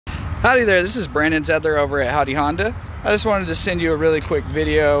Howdy there, this is Brandon Zedler over at Howdy Honda. I just wanted to send you a really quick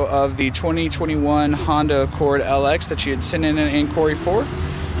video of the 2021 Honda Accord LX that you had sent in an inquiry for.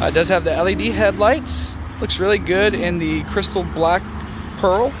 It does have the LED headlights. Looks really good in the crystal black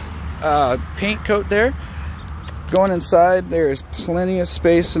pearl paint coat there. Going inside, there is plenty of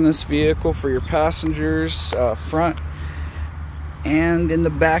space in this vehicle for your passengers, front and in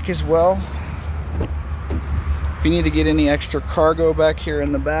the back as well. If you need to get any extra cargo back here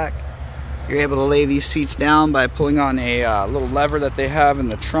in the back, you're able to lay these seats down by pulling on a little lever that they have in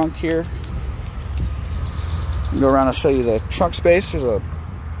the trunk here. Go around and show you the trunk space. There's a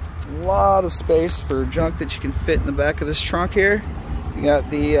lot of space for junk that you can fit in the back of this trunk here. You got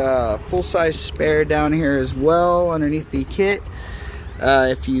the full-size spare down here as well underneath the kit.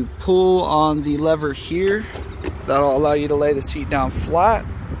 If you pull on the lever here, that'll allow you to lay the seat down flat.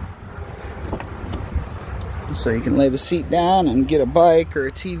 So you can lay the seat down and get a bike or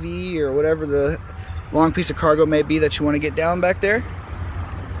a TV or whatever the long piece of cargo may be that you want to get down back there.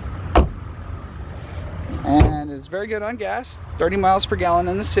 And it's very good on gas, 30 miles per gallon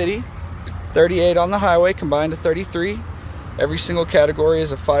in the city, 38 on the highway, combined to 33. Every single category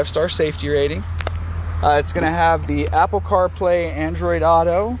is a 5-star safety rating. It's going to have the Apple CarPlay, Android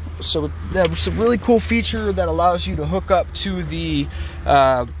Auto. So that's a really cool feature that allows you to hook up to the,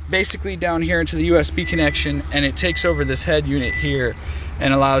 basically down here into the USB connection, and it takes over this head unit here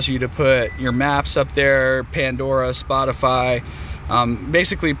and allows you to put your maps up there, Pandora, Spotify,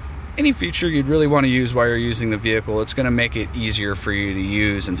 basically any feature you'd really want to use while you're using the vehicle. It's going to make it easier for you to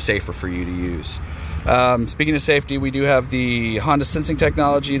use and safer for you to use. Speaking of safety, we do have the Honda sensing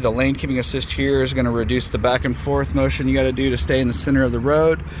technology. The lane keeping assist here is going to reduce the back and forth motion you got to do to stay in the center of the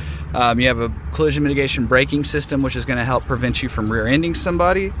road. You have a collision mitigation braking system, which is going to help prevent you from rear-ending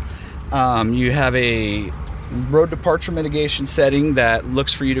somebody. You have a road departure mitigation setting that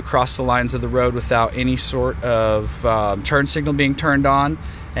looks for you to cross the lines of the road without any sort of turn signal being turned on,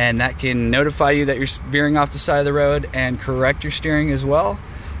 and that can notify you that you're veering off the side of the road and correct your steering as well.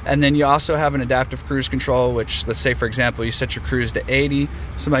 And then you also have an adaptive cruise control, which, let's say for example, you set your cruise to 80,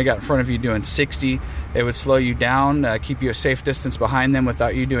 somebody got in front of you doing 60, it would slow you down, keep you a safe distance behind them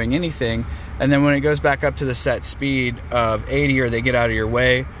without you doing anything. And then when it goes back up to the set speed of 80, or they get out of your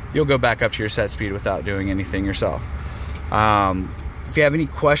way, you'll go back up to your set speed without doing anything yourself. If you have any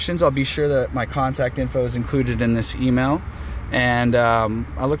questions, I'll be sure that my contact info is included in this email. And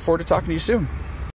I look forward to talking to you soon.